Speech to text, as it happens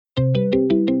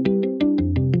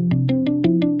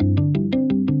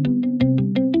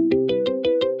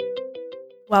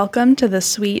Welcome to the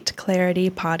Sweet Clarity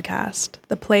Podcast,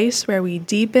 the place where we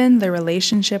deepen the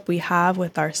relationship we have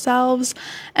with ourselves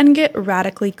and get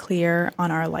radically clear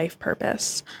on our life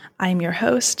purpose. I'm your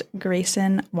host,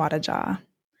 Grayson Wadajaw.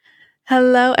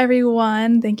 Hello,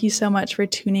 everyone. Thank you so much for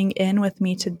tuning in with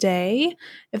me today.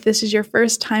 If this is your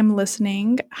first time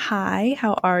listening, hi,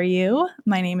 how are you?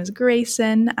 My name is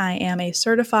Grayson. I am a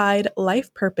certified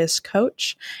life purpose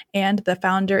coach and the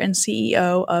founder and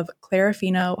CEO of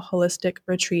Clarafino Holistic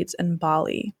Retreats in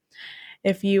Bali.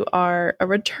 If you are a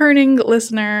returning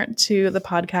listener to the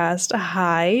podcast,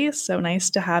 hi, so nice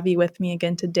to have you with me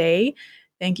again today.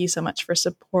 Thank you so much for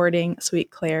supporting Sweet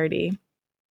Clarity.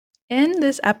 In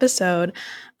this episode,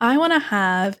 I want to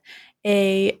have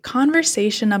a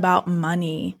conversation about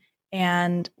money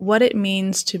and what it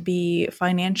means to be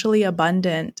financially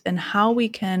abundant and how we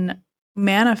can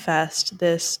manifest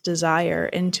this desire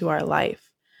into our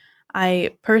life.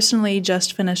 I personally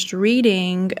just finished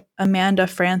reading Amanda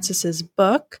Francis's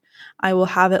book. I will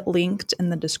have it linked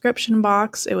in the description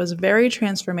box. It was very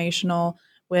transformational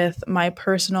with my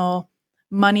personal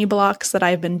money blocks that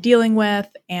I've been dealing with,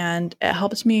 and it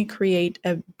helped me create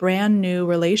a brand new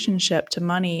relationship to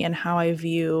money and how I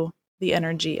view the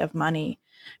energy of money.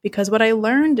 Because what I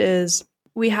learned is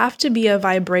we have to be a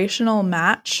vibrational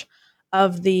match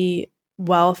of the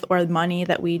wealth or money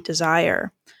that we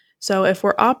desire. So if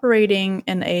we're operating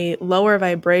in a lower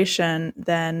vibration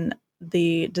than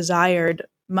the desired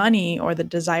money or the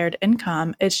desired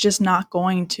income, it's just not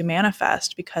going to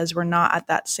manifest because we're not at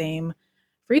that same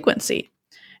frequency.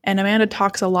 And Amanda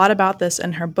talks a lot about this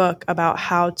in her book about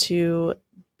how to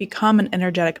become an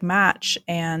energetic match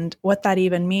and what that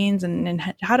even means and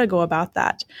how to go about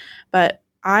that. But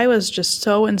I was just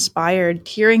so inspired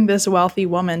hearing this wealthy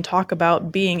woman talk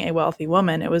about being a wealthy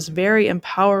woman. It was very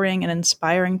empowering and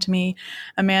inspiring to me.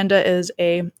 Amanda is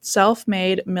a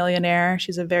self-made millionaire.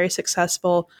 She's a very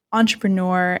successful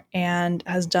entrepreneur and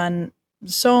has done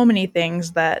so many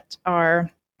things that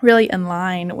are really in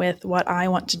line with what I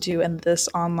want to do in this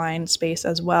online space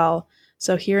as well.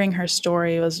 So hearing her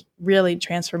story was really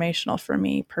transformational for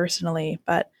me personally.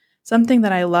 But something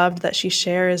that I loved that she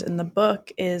shares in the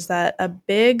book is that a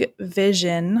big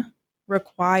vision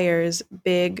requires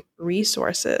big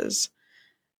resources,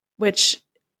 which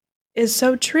is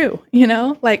so true.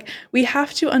 Like we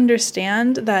have to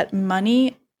understand that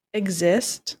money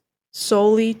exists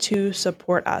solely to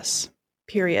support us,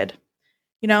 period.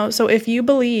 So if you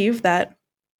believe that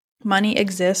money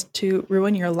exists to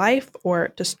ruin your life or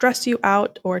to stress you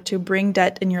out or to bring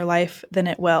debt in your life, then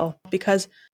it will, because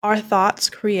our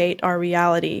thoughts create our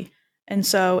reality. And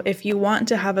so if you want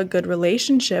to have a good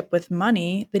relationship with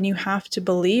money, then you have to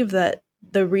believe that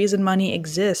the reason money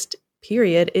exists,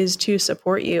 period, is to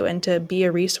support you and to be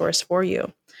a resource for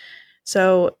you.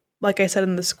 So like I said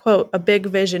in this quote, a big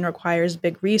vision requires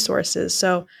big resources.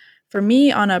 So for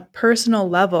me, on a personal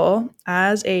level,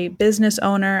 as a business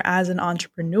owner, as an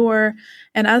entrepreneur,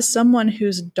 and as someone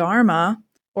whose dharma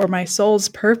or my soul's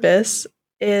purpose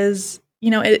is,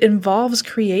 it involves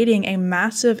creating a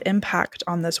massive impact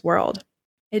on this world.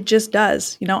 It just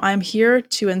does. I'm here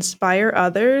to inspire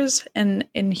others and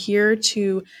here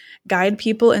to guide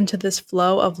people into this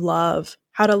flow of love.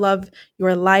 How to love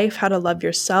your life, how to love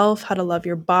yourself, how to love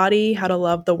your body, how to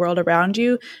love the world around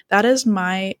you. That is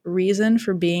my reason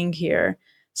for being here.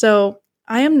 So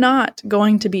I am not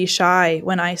going to be shy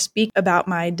when I speak about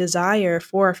my desire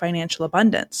for financial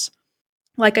abundance.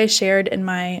 Like I shared in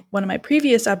one of my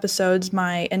previous episodes,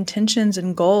 my intentions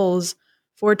and goals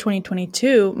for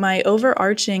 2022, my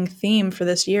overarching theme for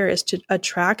this year is to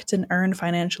attract and earn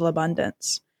financial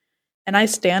abundance. And I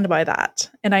stand by that.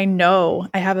 And I know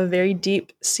I have a very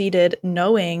deep-seated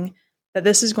knowing that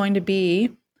this is going to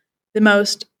be the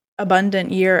most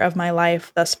abundant year of my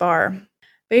life thus far.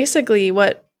 Basically,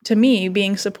 what to me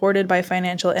being supported by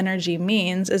financial energy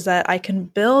means is that I can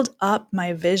build up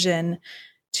my vision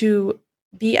to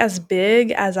be as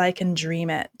big as I can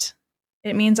dream it.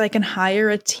 It means I can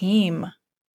hire a team,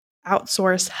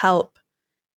 outsource help,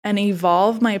 and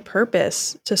evolve my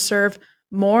purpose to serve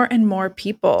more and more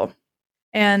people.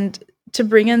 And to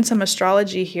bring in some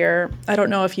astrology here, I don't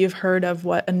know if you've heard of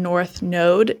what a North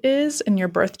Node is in your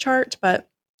birth chart, but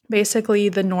basically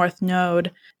the North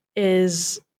Node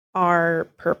is our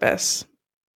purpose,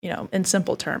 in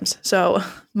simple terms. So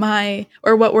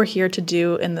what we're here to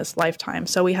do in this lifetime.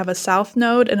 So we have a South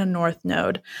Node and a North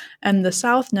Node. And the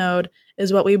South Node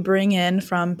is what we bring in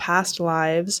from past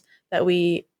lives that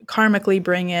we karmically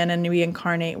bring in and we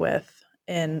incarnate with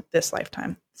in this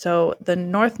lifetime. So the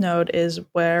North Node is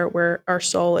where our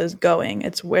soul is going.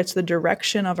 It's the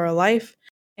direction of our life.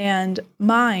 And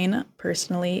mine,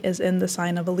 personally, is in the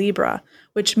sign of a Libra,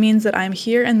 which means that I'm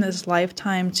here in this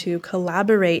lifetime to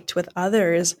collaborate with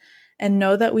others and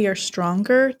know that we are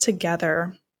stronger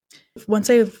together. Once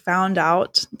I found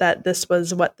out that this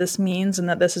was what this means and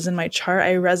that this is in my chart,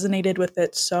 I resonated with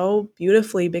it so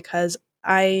beautifully because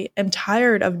I am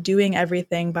tired of doing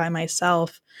everything by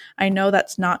myself. I know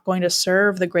that's not going to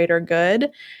serve the greater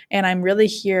good. And I'm really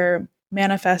here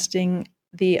manifesting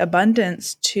the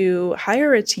abundance to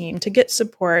hire a team, to get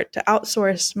support, to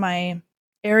outsource my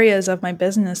areas of my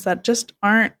business that just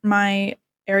aren't my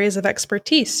areas of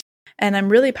expertise. And I'm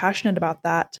really passionate about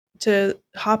that. To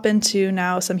hop into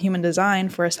now some human design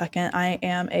for a second, I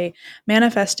am a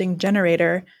manifesting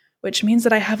generator, which means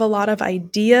that I have a lot of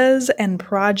ideas and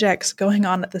projects going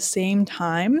on at the same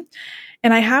time.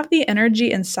 And I have the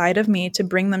energy inside of me to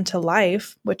bring them to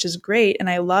life, which is great. And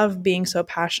I love being so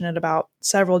passionate about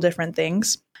several different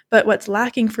things. But what's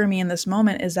lacking for me in this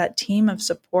moment is that team of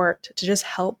support to just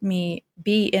help me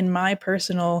be in my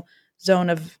personal zone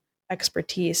of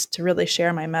expertise to really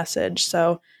share my message.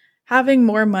 So having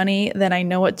more money than I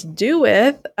know what to do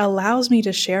with allows me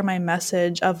to share my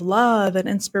message of love and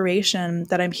inspiration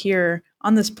that I'm here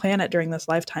on this planet during this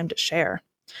lifetime to share.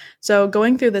 So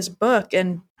going through this book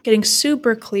and getting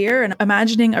super clear and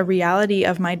imagining a reality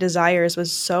of my desires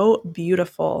was so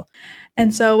beautiful.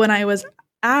 And so when I was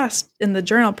asked in the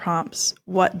journal prompts,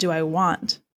 what do I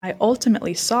want? I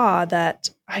ultimately saw that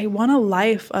I want a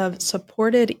life of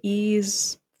supported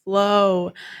ease,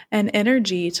 flow, and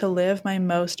energy to live my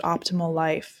most optimal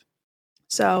life.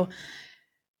 So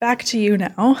back to you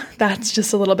now. That's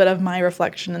just a little bit of my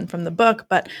reflection from the book,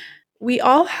 but we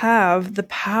all have the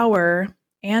power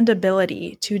and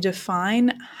ability to define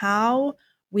how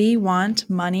we want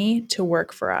money to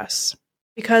work for us.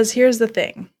 Because here's the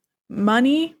thing,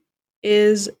 money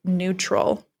is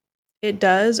neutral. It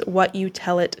does what you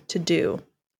tell it to do.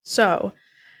 So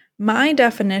my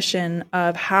definition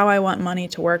of how I want money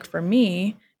to work for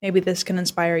me, maybe this can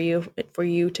inspire you for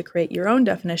you to create your own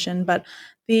definition, but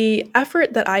the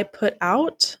effort that I put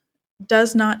out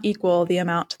does not equal the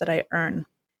amount that I earn.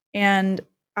 And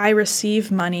I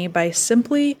receive money by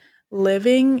simply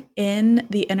living in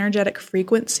the energetic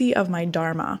frequency of my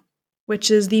Dharma,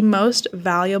 which is the most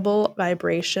valuable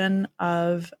vibration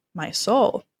of my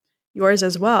soul, yours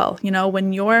as well. You know,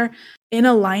 when you're in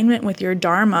alignment with your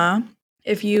Dharma,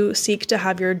 if you seek to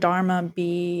have your Dharma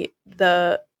be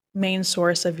the main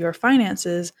source of your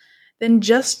finances, then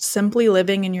just simply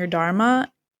living in your Dharma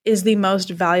is the most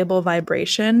valuable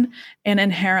vibration, and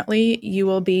inherently you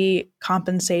will be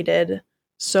compensated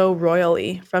so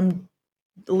royally from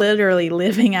literally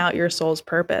living out your soul's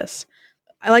purpose.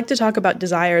 I like to talk about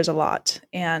desires a lot,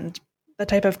 and the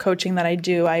type of coaching that I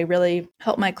do, I really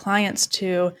help my clients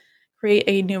to create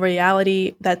a new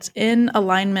reality that's in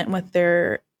alignment with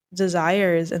their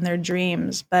desires and their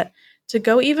dreams. But to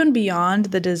go even beyond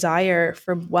the desire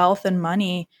for wealth and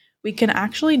money, we can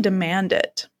actually demand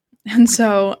it. And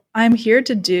so I'm here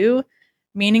to do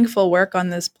meaningful work on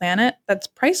this planet that's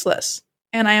priceless.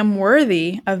 And I am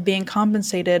worthy of being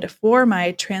compensated for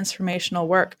my transformational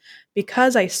work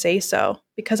because I say so,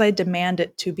 because I demand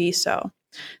it to be so.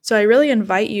 So I really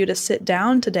invite you to sit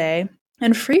down today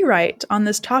and free write on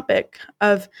this topic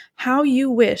of how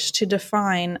you wish to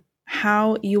define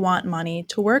how you want money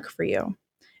to work for you.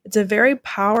 It's a very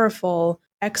powerful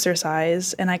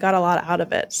exercise, and I got a lot out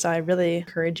of it. So I really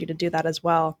encourage you to do that as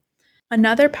well.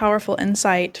 Another powerful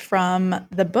insight from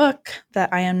the book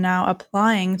that I am now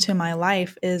applying to my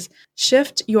life is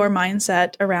shift your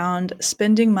mindset around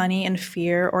spending money in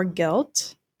fear or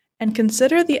guilt, and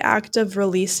consider the act of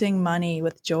releasing money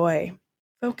with joy.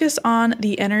 Focus on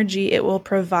the energy it will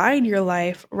provide your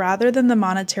life rather than the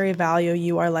monetary value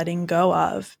you are letting go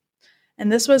of.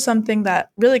 And this was something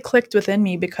that really clicked within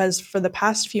me because for the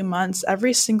past few months,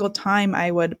 every single time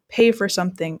I would pay for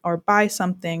something or buy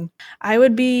something, I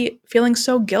would be feeling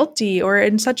so guilty or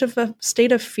in such of a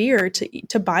state of fear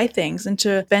to buy things and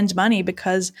to spend money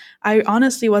because I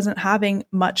honestly wasn't having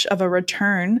much of a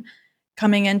return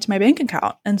coming into my bank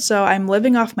account. And so I'm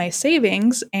living off my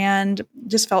savings and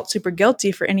just felt super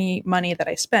guilty for any money that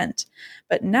I spent.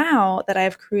 But now that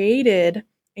I've created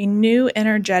a new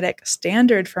energetic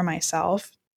standard for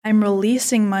myself, I'm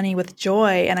releasing money with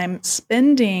joy and I'm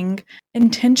spending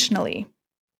intentionally.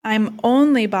 I'm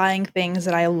only buying things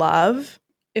that I love.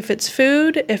 If it's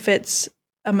food, if it's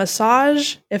a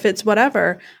massage, if it's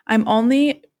whatever, I'm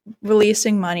only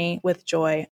releasing money with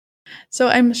joy. So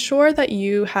I'm sure that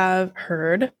you have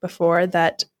heard before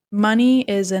that money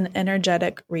is an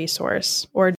energetic resource,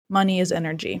 or money is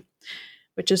energy,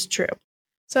 which is true.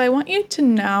 So I want you to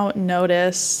now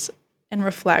notice and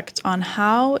reflect on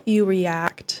how you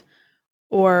react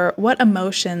or what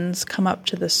emotions come up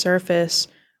to the surface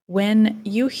when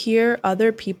you hear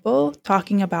other people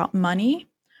talking about money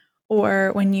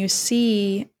or when you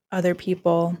see other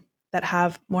people that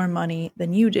have more money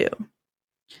than you do.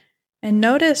 And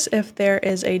notice if there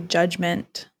is a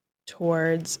judgment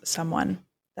towards someone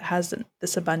that has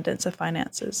this abundance of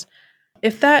finances.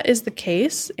 If that is the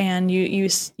case, and you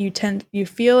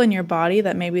feel in your body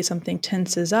that maybe something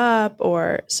tenses up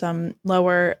or some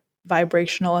lower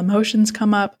vibrational emotions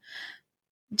come up,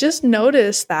 just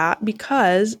notice that,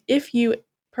 because if you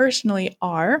personally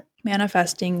are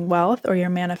manifesting wealth or you're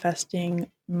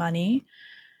manifesting money,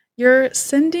 you're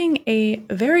sending a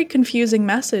very confusing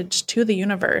message to the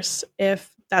universe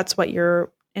if that's what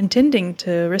you're intending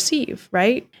to receive,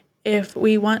 right? If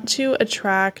we want to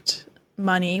attract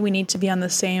money, we need to be on the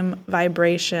same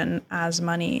vibration as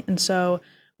money. And so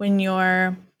when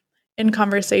you're in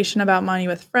conversation about money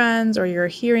with friends, or you're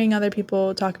hearing other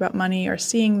people talk about money or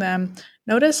seeing them,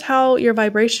 notice how your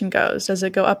vibration goes. Does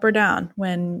it go up or down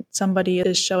when somebody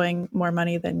is showing more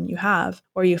money than you have,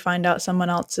 or you find out someone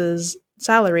else's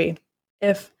salary?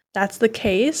 If that's the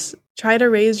case, try to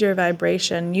raise your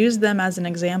vibration. Use them as an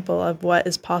example of what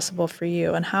is possible for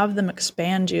you and have them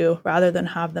expand you rather than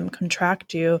have them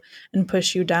contract you and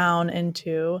push you down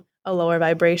into a lower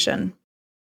vibration.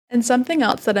 And something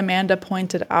else that Amanda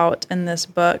pointed out in this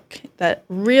book that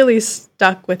really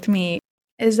stuck with me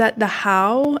is that the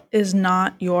how is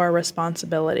not your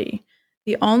responsibility.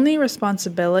 The only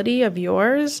responsibility of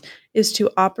yours is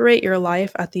to operate your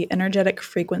life at the energetic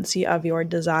frequency of your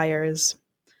desires.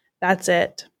 That's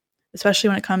it, especially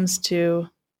when it comes to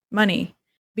money.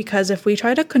 Because if we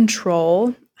try to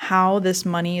control how this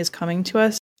money is coming to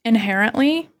us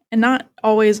inherently, and not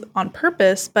always on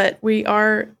purpose, but we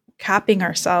are capping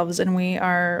ourselves and we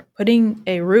are putting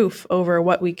a roof over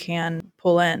what we can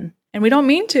pull in. And we don't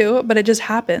mean to, but it just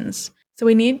happens. So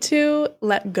we need to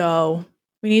let go.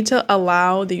 We need to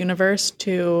allow the universe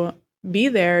to be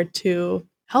there to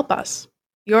help us.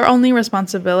 Your only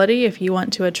responsibility, if you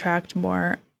want to attract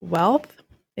more wealth,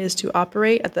 is to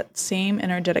operate at that same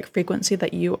energetic frequency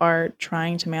that you are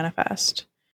trying to manifest.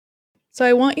 So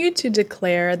I want you to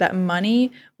declare that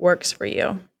money works for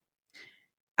you.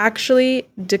 Actually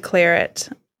declare it.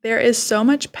 There is so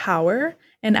much power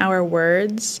in our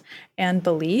words and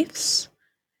beliefs.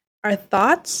 Our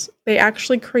thoughts, they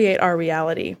actually create our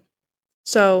reality.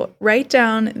 So write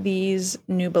down these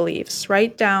new beliefs,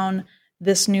 write down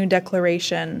this new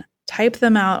declaration, type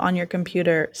them out on your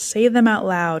computer, say them out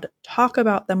loud, talk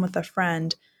about them with a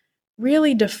friend.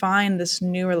 Really define this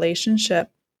new relationship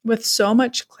with so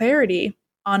much clarity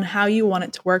on how you want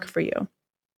it to work for you.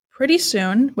 Pretty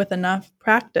soon, with enough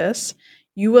practice,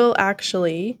 you will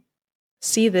actually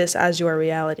see this as your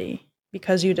reality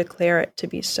because you declare it to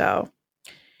be so.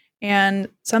 And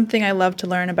something I love to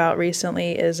learn about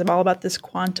recently is all about this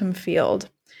quantum field.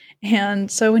 And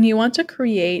so when you want to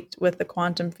create with the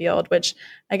quantum field, which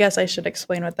I guess I should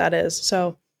explain what that is.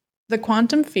 So the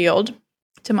quantum field,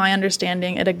 to my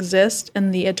understanding, it exists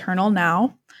in the eternal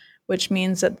now, which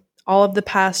means that all of the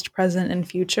past, present, and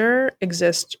future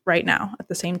exist right now at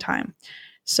the same time.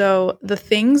 So the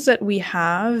things that we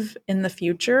have in the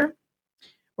future,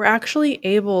 we're actually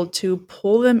able to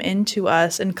pull them into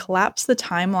us and collapse the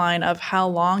timeline of how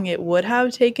long it would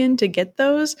have taken to get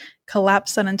those,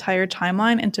 collapse that entire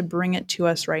timeline, and to bring it to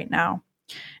us right now.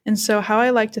 And so how I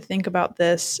like to think about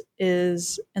this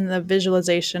is in the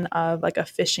visualization of like a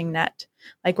fishing net.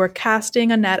 Like we're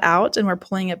casting a net out and we're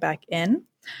pulling it back in.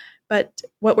 But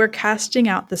what we're casting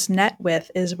out this net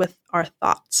with is with our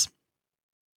thoughts.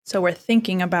 So we're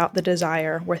thinking about the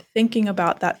desire. We're thinking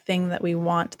about that thing that we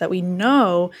want, that we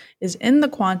know is in the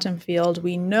quantum field.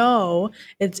 We know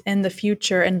it's in the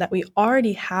future and that we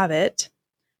already have it,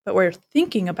 but we're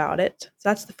thinking about it. So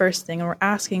that's the first thing. And we're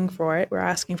asking for it. We're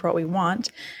asking for what we want.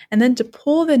 And then to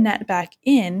pull the net back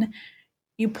in,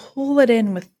 you pull it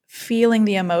in with feeling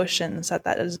the emotions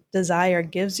that desire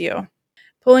gives you.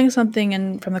 Pulling something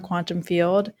in from the quantum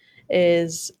field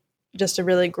is just a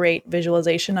really great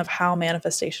visualization of how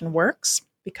manifestation works,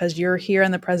 because you're here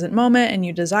in the present moment and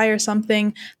you desire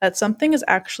something, that something is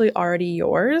actually already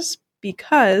yours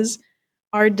because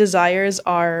our desires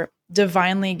are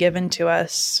divinely given to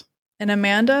us. And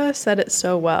Amanda said it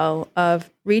so well,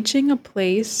 of reaching a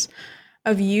place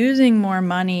of using more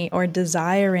money or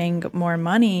desiring more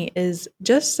money is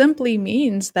just simply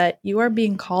means that you are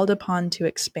being called upon to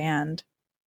expand.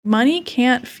 Money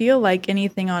can't feel like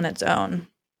anything on its own.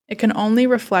 It can only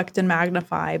reflect and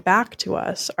magnify back to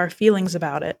us our feelings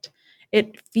about it.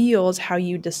 It feels how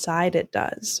you decide it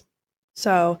does.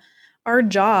 So our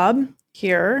job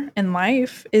here in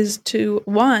life is to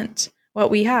want what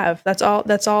we have. That's all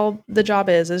the job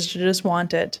is to just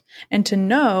want it and to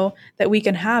know that we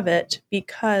can have it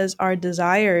because our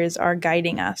desires are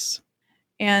guiding us.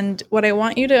 And what I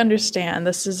want you to understand,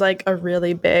 this is like a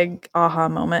really big aha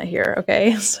moment here,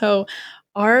 okay? So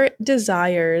our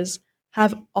desires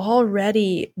have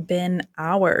already been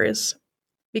ours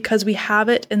because we have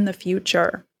it in the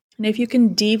future. And if you can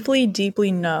deeply,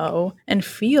 deeply know and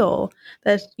feel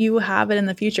that you have it in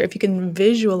the future, if you can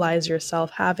visualize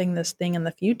yourself having this thing in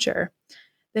the future,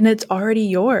 then it's already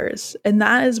yours. And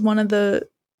that is one of the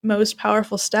most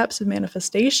powerful steps of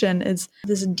manifestation, is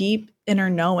this deep inner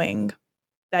knowing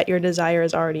that your desire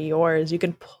is already yours. You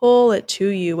can pull it to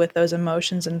you with those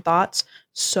emotions and thoughts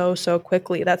so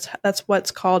quickly. That's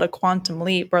what's called a quantum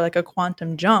leap, or like a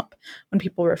quantum jump. When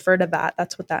people refer to that,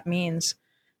 that's what that means.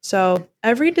 So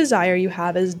every desire you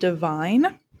have is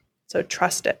divine. So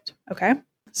trust it, okay?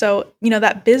 So,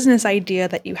 that business idea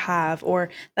that you have, or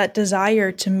that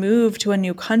desire to move to a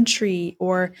new country,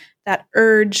 or that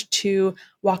urge to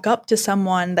walk up to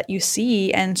someone that you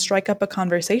see and strike up a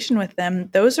conversation with them,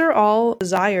 those are all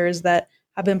desires that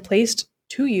have been placed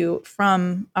to you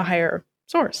from a higher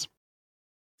source.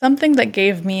 Something that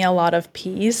gave me a lot of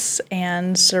peace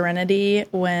and serenity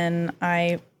when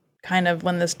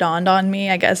this dawned on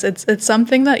me, I guess it's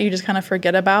something that you just kind of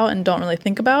forget about and don't really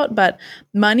think about, but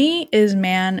money is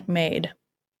man-made.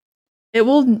 It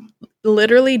will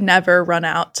literally never run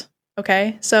out,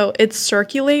 okay? So it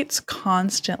circulates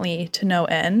constantly to no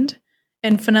end.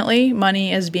 Infinitely,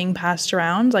 money is being passed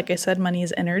around. Like I said, money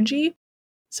is energy.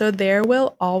 So there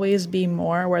will always be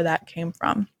more where that came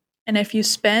from. And if you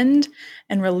spend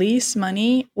and release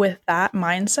money with that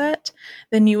mindset,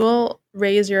 then you will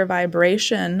raise your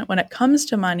vibration when it comes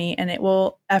to money, and it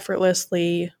will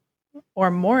effortlessly,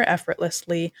 or more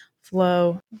effortlessly,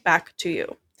 flow back to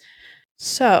you.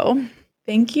 So,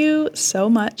 thank you so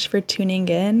much for tuning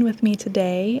in with me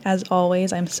today. As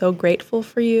always, I'm so grateful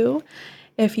for you.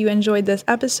 If you enjoyed this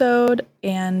episode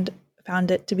and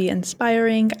found it to be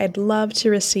inspiring, I'd love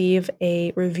to receive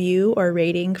a review or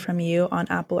rating from you on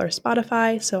Apple or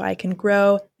Spotify so I can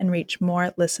grow and reach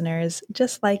more listeners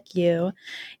just like you.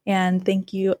 And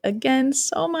thank you again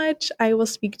so much. I will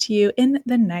speak to you in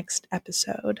the next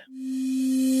episode.